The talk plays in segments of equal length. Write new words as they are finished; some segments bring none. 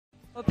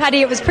Well,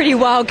 Paddy, it was pretty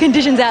wild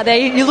conditions out there.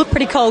 You look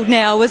pretty cold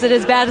now. Was it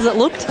as bad as it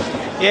looked?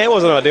 Yeah, it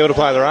wasn't ideal to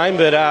play in the rain,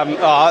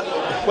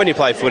 but when you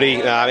play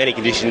footy, any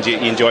conditions you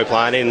enjoy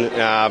playing in.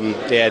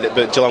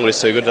 But Geelong was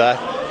too good today.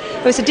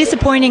 It was a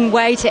disappointing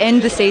way to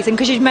end the season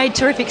because you'd made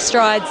terrific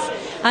strides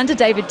under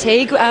David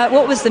Teague.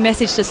 What was the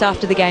message just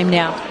after the game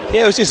now?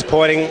 Yeah, it was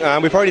disappointing.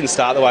 We probably didn't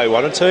start the way we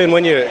wanted to, and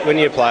when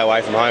you play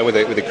away from home with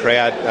the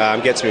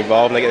crowd, gets them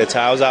involved and they get their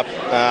tails up.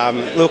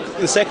 Look,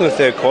 the second and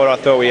third quarter, I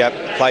thought we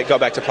got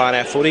back to playing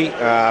our footy,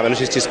 and it was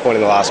just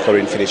disappointing the last quarter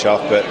didn't finish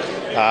off. But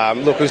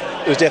look, it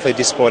was definitely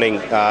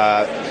disappointing.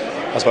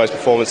 I suppose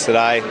performance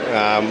today.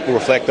 We'll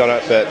reflect on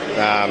it, but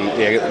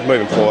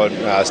moving forward,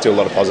 still a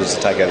lot of positives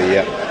to take out of the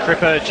year.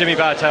 Cripper, Jimmy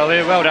Bartel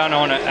here. Well done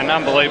on an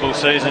unbelievable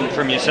season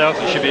from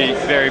yourself. You should be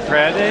very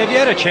proud. Have you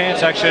had a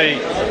chance actually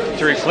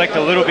to reflect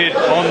a little bit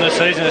on the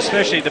season,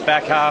 especially the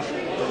back half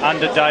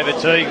under David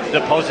Teague,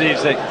 the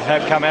positives that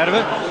have come out of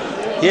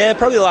it? Yeah,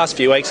 probably the last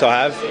few weeks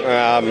I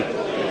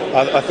have.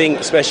 I think,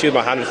 especially with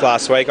my 100th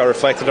last week, I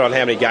reflected on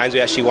how many games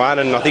we actually won,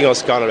 and I think I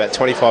was gone about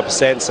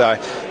 25%. So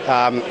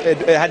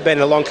it had been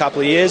a long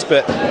couple of years,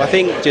 but I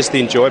think just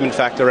the enjoyment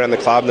factor around the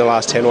club in the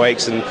last 10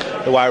 weeks and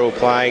the way we were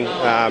playing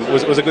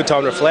was a good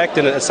time to reflect,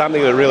 and it's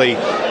something that really,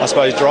 I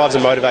suppose, drives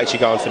and motivates you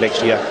going for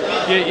next year.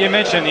 You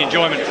mentioned the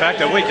enjoyment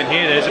factor. We can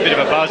hear there's a bit of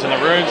a buzz in the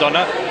rooms.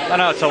 I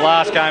know it's the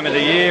last game of the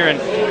year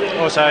and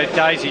also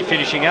Daisy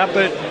finishing up,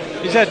 but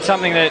is that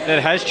something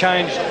that has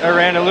changed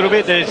around a little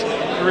bit? There's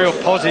a real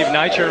positive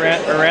nature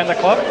around the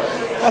club?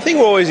 I think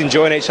we're always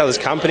enjoying each other's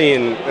company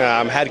and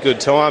had a good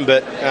time,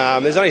 but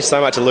there's only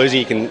so much of losing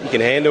you can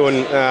handle,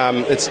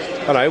 and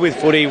with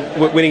footy,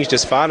 winning's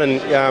just fun, and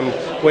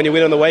when you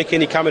win on the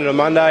weekend, you come in on a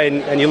Monday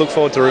and you look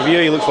forward to review,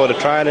 you look forward to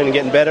training and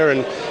getting better,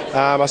 and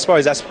I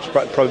suppose that's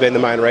probably been the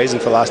main reason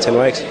for the last 10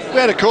 weeks. We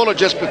had a caller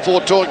just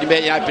before talking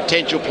about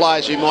potential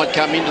players who might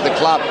come into the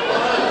club.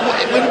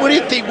 What do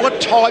you think? What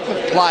type of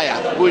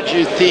player would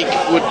you think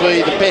would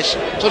be the best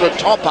sort of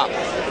top-up?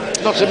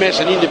 Not so much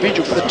an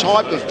individual, but the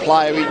type of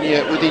player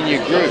within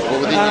your group or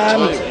within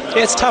your team? Yeah,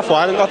 it's a tough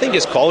one. I think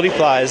it's quality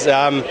players.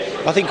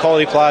 I think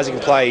quality players can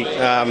play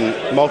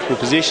multiple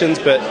positions,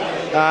 but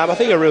I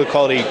think a real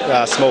quality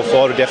small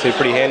forward would definitely be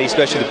pretty handy,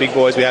 especially the big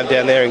boys we have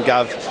down there in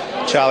Gov,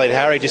 Charlie and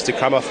Harry, just to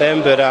come off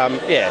them. But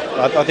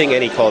I think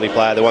any quality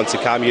player that wants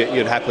to come,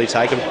 you'd happily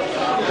take them.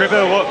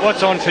 Cripper,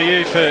 what's on for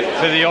you for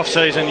the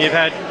off-season? You've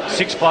had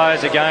 6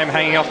 players a game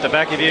hanging off the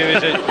back of you.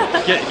 Is it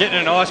getting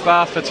an ice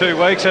bath for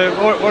 2 weeks?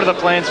 What are the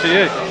plans for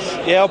you?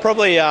 Yeah, I'll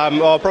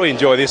probably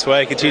enjoy this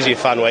week. It's usually a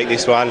fun week,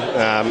 this one.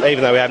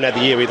 Even though we haven't had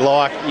the year we'd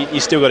like, you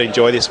still got to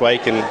enjoy this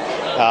week and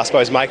I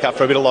suppose make up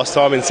for a bit of lost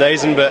time in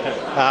season. But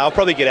I'll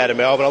probably get out of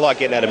Melbourne. I like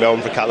getting out of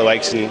Melbourne for a couple of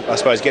weeks and I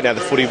suppose getting out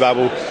of the footy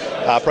bubble.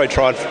 Probably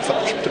try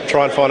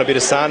and find a bit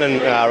of sun and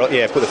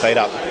put the feet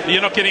up.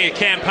 You're not getting a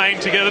campaign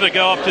together to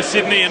go up to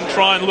Sydney and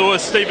try and lure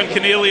Stephen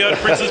Cornelio to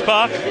Princes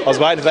Park? I was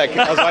waiting for that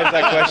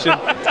question.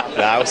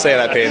 We'll see how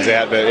that pans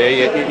out, but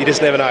you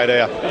just never know, do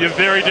you? You're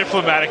very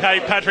diplomatic. Hey,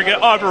 Patrick,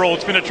 overall,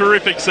 it's been a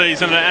terrific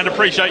season and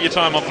appreciate your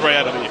time on 3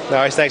 out of you.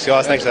 No, thanks,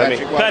 guys. Thanks for having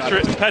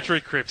me.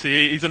 Patrick Cripps,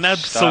 he's an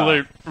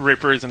absolute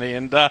ripper, isn't he?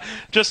 And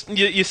just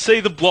you see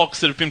the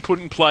blocks that have been put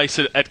in place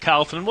at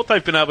Carlton and what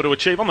they've been able to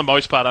achieve on the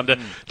most part under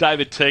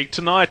David Teague.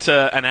 Tonight's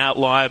an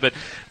outlier, but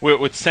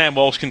with Sam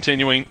Walsh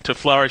continuing to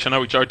flourish, I know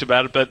we joked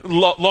about it, but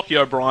Lockie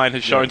O'Brien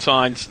has shown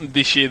signs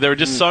this year. There are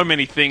just so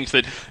many things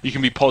that you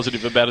can be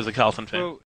positive about as a Carlton fan.